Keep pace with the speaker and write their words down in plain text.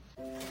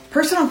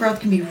Personal growth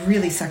can be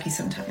really sucky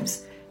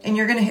sometimes, and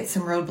you're going to hit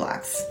some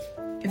roadblocks.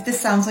 If this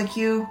sounds like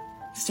you,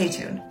 stay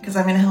tuned, because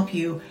I'm going to help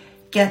you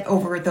get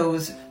over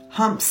those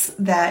humps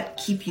that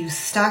keep you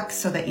stuck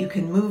so that you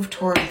can move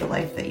toward the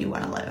life that you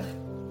want to live.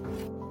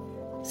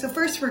 So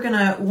first, we're going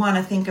to want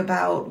to think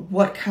about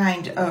what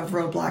kind of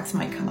roadblocks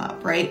might come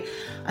up, right?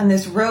 On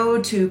this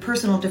road to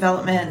personal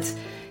development,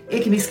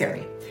 it can be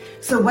scary.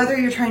 So whether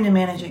you're trying to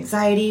manage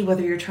anxiety,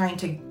 whether you're trying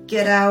to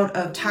get out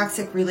of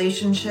toxic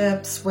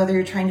relationships, whether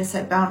you're trying to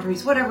set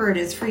boundaries, whatever it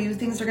is for you,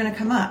 things are going to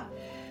come up.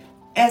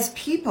 As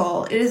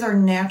people, it is our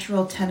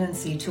natural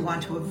tendency to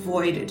want to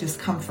avoid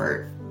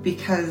discomfort,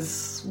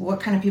 because what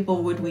kind of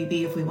people would we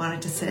be if we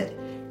wanted to sit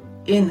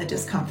in the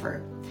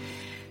discomfort?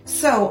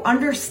 So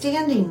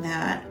understanding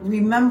that,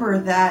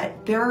 remember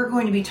that there are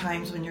going to be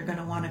times when you're going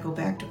to want to go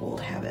back to old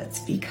habits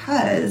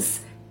because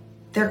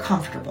they're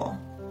comfortable,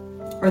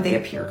 or they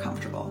appear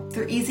comfortable.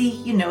 They're easy,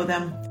 you know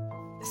them.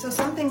 So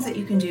some things that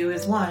you can do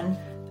is, one,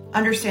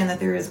 understand that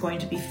there is going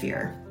to be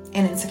fear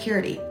and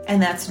insecurity,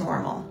 and that's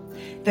normal.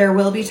 There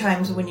will be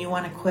times when you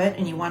want to quit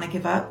and you want to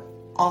give up,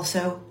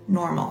 also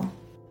normal.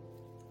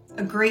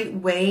 A great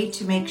way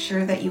to make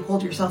sure that you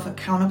hold yourself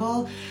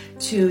accountable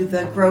to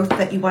the growth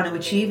that you want to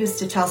achieve is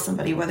to tell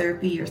somebody, whether it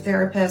be your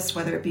therapist,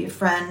 whether it be a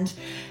friend.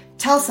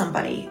 Tell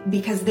somebody,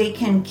 because they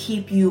can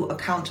keep you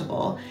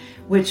accountable,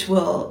 which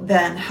will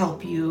then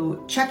help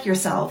you check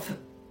yourself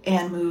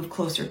and move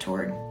closer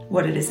toward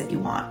what it is that you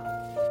want.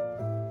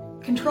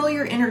 Control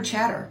your inner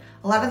chatter.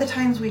 A lot of the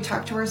times we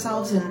talk to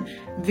ourselves in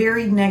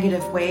very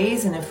negative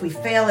ways, and if we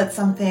fail at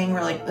something,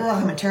 we're like,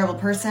 "Ugh, I'm a terrible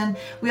person."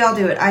 We all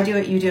do it. I do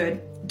it. You do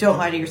it. Don't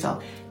lie to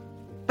yourself.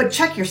 But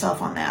check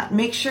yourself on that.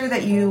 Make sure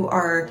that you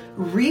are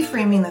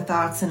reframing the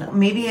thoughts, and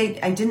maybe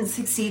I didn't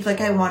succeed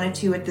like I wanted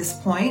to at this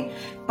point,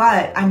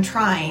 but I'm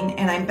trying,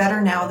 and I'm better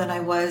now than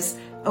I was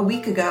a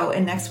week ago,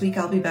 and next week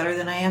I'll be better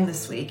than I am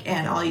this week,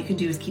 and all you can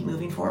do is keep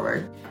moving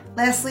forward.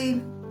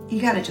 Lastly, you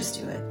gotta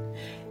just do it.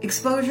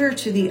 Exposure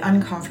to the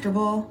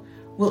uncomfortable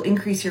will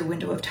increase your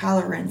window of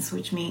tolerance,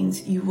 which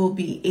means you will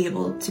be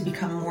able to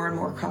become more and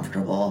more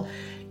comfortable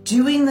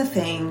doing the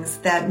things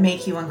that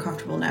make you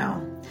uncomfortable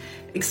now.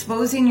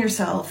 Exposing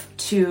yourself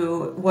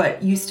to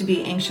what used to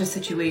be anxious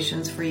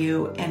situations for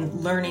you and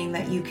learning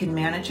that you can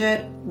manage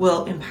it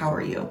will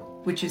empower you,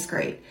 which is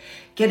great.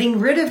 Getting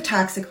rid of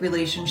toxic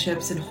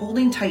relationships and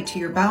holding tight to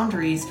your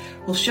boundaries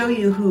will show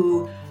you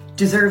who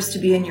deserves to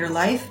be in your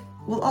life,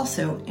 will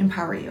also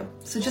empower you.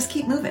 So just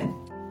keep moving.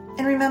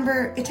 And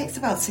remember, it takes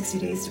about 60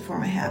 days to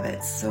form a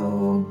habit,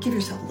 so give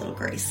yourself a little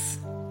grace.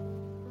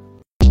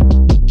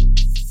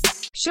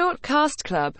 Shortcast Club.